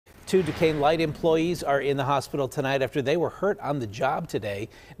Two Duquesne Light employees are in the hospital tonight after they were hurt on the job today.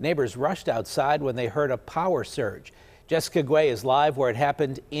 Neighbors rushed outside when they heard a power surge. Jessica Guay is live where it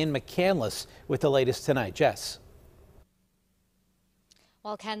happened in McCandless with the latest tonight. Jess.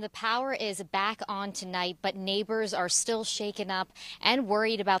 Well, Ken, the power is back on tonight, but neighbors are still shaken up and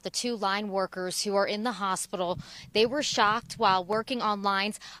worried about the two line workers who are in the hospital. They were shocked while working on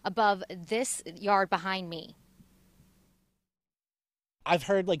lines above this yard behind me. I've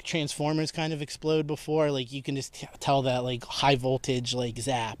heard like transformers kind of explode before. Like you can just tell that like high voltage like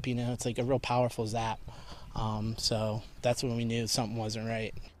zap, it's like a real powerful zap. So that's when we knew something wasn't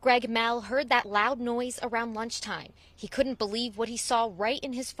right. Greg Mell heard that loud noise around lunchtime. He couldn't believe what he saw right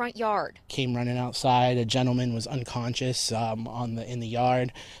in his front yard. Came running outside. A gentleman was unconscious in the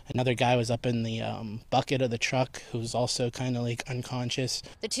yard. Another guy was up in the bucket of the truck who was also kind of like unconscious.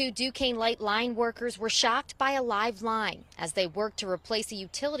 The two Duquesne Light line workers were shocked by a live line as they worked to replace a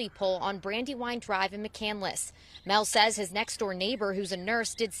utility pole on Brandywine Drive in McCandless. Mel says his next door neighbor, who's a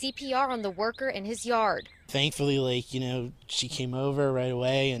nurse, did CPR on the worker in his yard. Thankfully, she came over right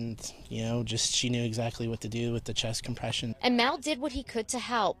away and, she knew exactly what to do with the chest compression. And Mel did what he could to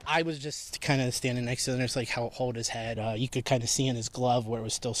help. I was just kind of standing next to the nurse, hold his head. You could kind of see in his glove where it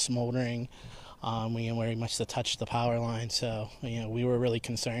was still smoldering, where he must have touched the power line. So, we were really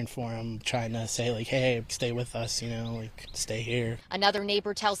concerned for him, trying to say, hey, stay with us, stay here. Another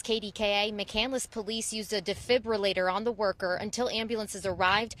neighbor tells KDKA McCandless police used a defibrillator on the worker until ambulances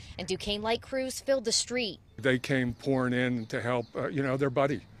arrived and Duquesne Light crews filled the street. They came pouring in to help, their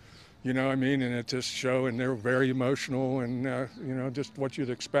buddy, and it just showed, and they were very emotional and, just what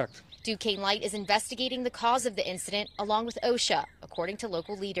you'd expect. Duquesne Light is investigating the cause of the incident along with OSHA, according to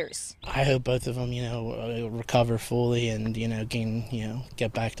local leaders. I hope both of them, recover fully and,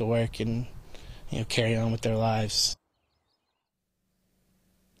 get back to work and, carry on with their lives.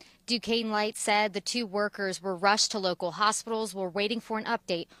 Duquesne Light said the two workers were rushed to local hospitals. We're waiting for an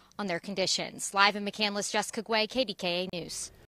update on their conditions. Live in McCandless, Jessica Guay, KDKA News.